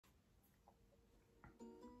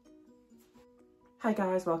Hi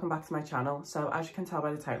guys, welcome back to my channel. So as you can tell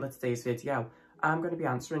by the title of today's video, I'm going to be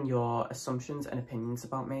answering your assumptions and opinions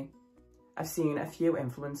about me. I've seen a few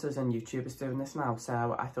influencers and YouTubers doing this now,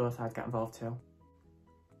 so I thought I'd get involved too.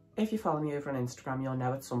 If you follow me over on Instagram, you'll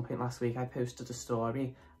know at some point last week I posted a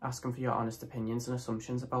story asking for your honest opinions and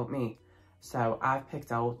assumptions about me. So I've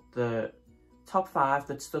picked out the top 5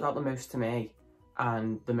 that stood out the most to me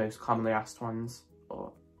and the most commonly asked ones,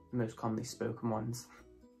 or the most commonly spoken ones.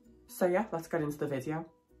 So yeah, let's get into the video.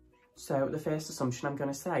 So the first assumption I'm going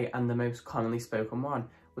to say, and the most commonly spoken one,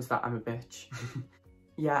 was that I'm a bitch.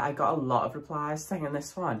 Yeah, I got a lot of replies saying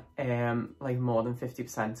this one. Like more than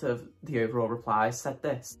 50% of the overall replies said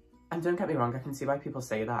this. And don't get me wrong, I can see why people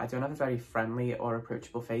say that. I don't have a very friendly or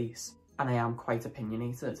approachable face, and I am quite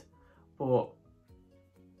opinionated. But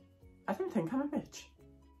I don't think I'm a bitch.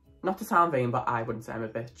 Not to sound vain, but I wouldn't say I'm a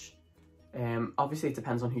bitch. Obviously it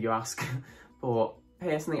depends on who you ask, but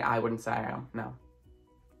personally, I wouldn't say I am, no.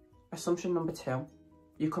 Assumption number 2.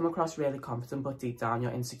 You come across really confident, but deep down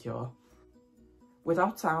you're insecure.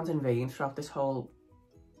 Without sounding vain throughout this whole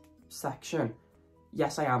section,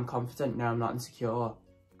 yes, I am confident, no, I'm not insecure.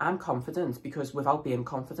 I'm confident because without being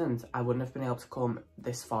confident, I wouldn't have been able to come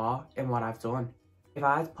this far in what I've done. If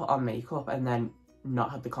I'd put on makeup and then not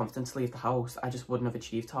had the confidence to leave the house, I just wouldn't have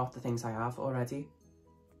achieved half the things I have already.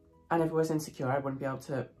 And if I was insecure, I wouldn't be able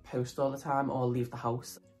to post all the time or leave the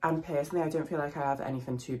house. And personally, I don't feel like I have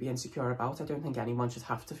anything to be insecure about. I don't think anyone should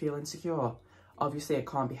have to feel insecure. Obviously, it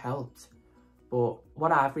can't be helped. But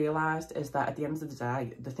what I've realised is that at the end of the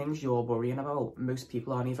day, the things you're worrying about, most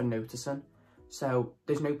people aren't even noticing. So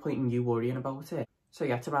there's no point in you worrying about it. So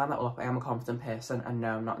yeah, to round that up, I am a confident person and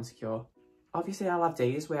no, I'm not insecure. Obviously, I'll have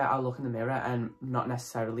days where I'll look in the mirror and not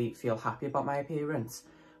necessarily feel happy about my appearance.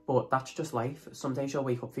 But that's just life. Some days you'll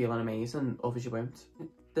wake up feeling amazing, others you won't.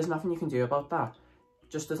 There's nothing you can do about that.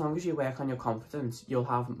 Just as long as you work on your confidence, you'll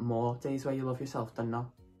have more days where you love yourself than not.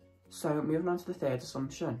 So moving on to the third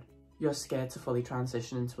assumption, you're scared to fully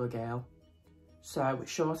transition into a girl. So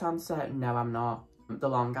short answer, no I'm not. The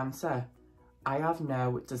long answer, I have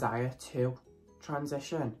no desire to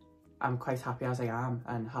transition. I'm quite happy as I am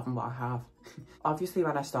and having what I have. Obviously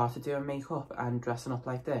when I started doing makeup and dressing up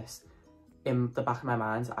like this, in the back of my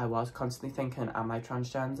mind, I was constantly thinking, am I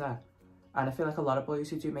transgender? And I feel like a lot of boys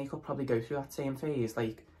who do makeup probably go through that same phase.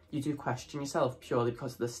 Like, you do question yourself purely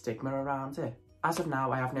because of the stigma around it. As of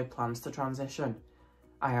now, I have no plans to transition.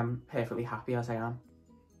 I am perfectly happy as I am.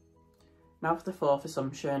 Now for the fourth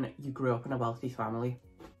assumption, you grew up in a wealthy family.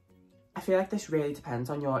 I feel like this really depends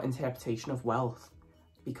on your interpretation of wealth,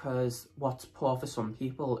 because what's poor for some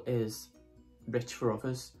people is rich for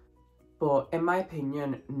others. But in my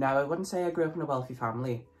opinion, no, I wouldn't say I grew up in a wealthy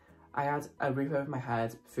family. I had a roof over my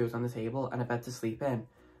head, food on the table and a bed to sleep in.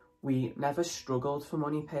 We never struggled for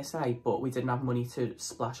money per se, but we didn't have money to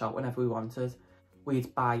splash out whenever we wanted.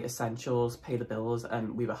 We'd buy essentials, pay the bills,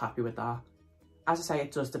 and we were happy with that. As I say,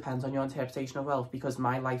 it does depend on your interpretation of wealth, because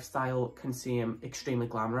my lifestyle can seem extremely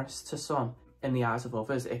glamorous to some. In the eyes of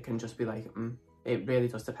others, it can just be like, It really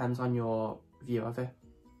does depend on your view of it.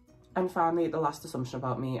 And finally, the last assumption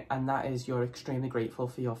about me, and that is you're extremely grateful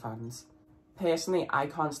for your fans. Personally, I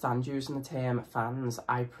can't stand using the term fans.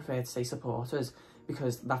 I prefer to say supporters,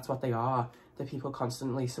 because that's what they are. The people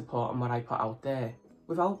constantly supporting what I put out there.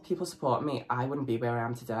 Without people supporting me, I wouldn't be where I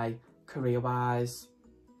am today, career-wise,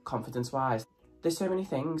 confidence-wise. There's so many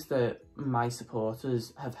things that my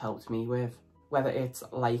supporters have helped me with. Whether it's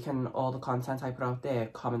liking all the content I put out there,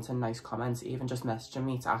 commenting nice comments, even just messaging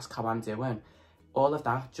me to ask how I'm doing. All of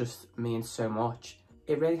that just means so much.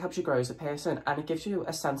 It really helps you grow as a person, and it gives you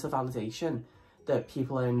a sense of validation that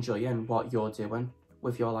people are enjoying what you're doing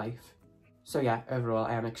with your life. So yeah, overall,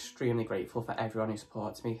 I am extremely grateful for everyone who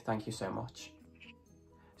supports me. Thank you so much.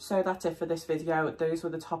 So that's it for this video. Those were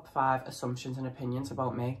the top 5 assumptions and opinions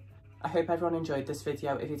about me. I hope everyone enjoyed this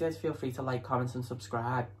video. If you did, feel free to like, comment and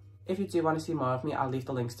subscribe. If you do want to see more of me, I'll leave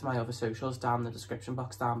the links to my other socials down in the description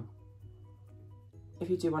box down. If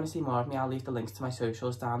you do want to see more of me, I'll leave the links to my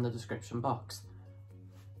socials down in the description box.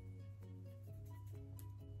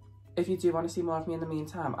 If you do want to see more of me in the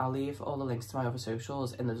meantime, I'll leave all the links to my other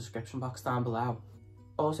socials in the description box down below.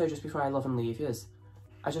 Also, just before I love and leave yous,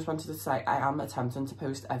 I just wanted to say I am attempting to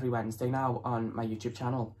post every Wednesday now on my YouTube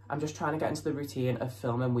channel. I'm just trying to get into the routine of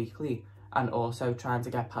filming weekly, and also trying to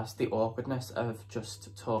get past the awkwardness of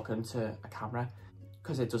just talking to a camera,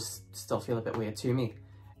 because it does still feel a bit weird to me.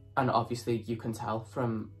 And obviously you can tell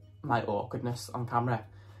from my awkwardness on camera,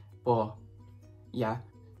 but yeah.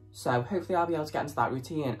 So hopefully I'll be able to get into that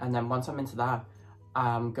routine, and then once I'm into that,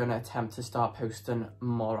 I'm going to attempt to start posting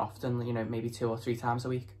more often, you know, maybe 2 or 3 times a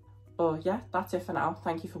week. But yeah, that's it for now.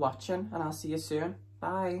 Thank you for watching and I'll see you soon.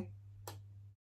 Bye.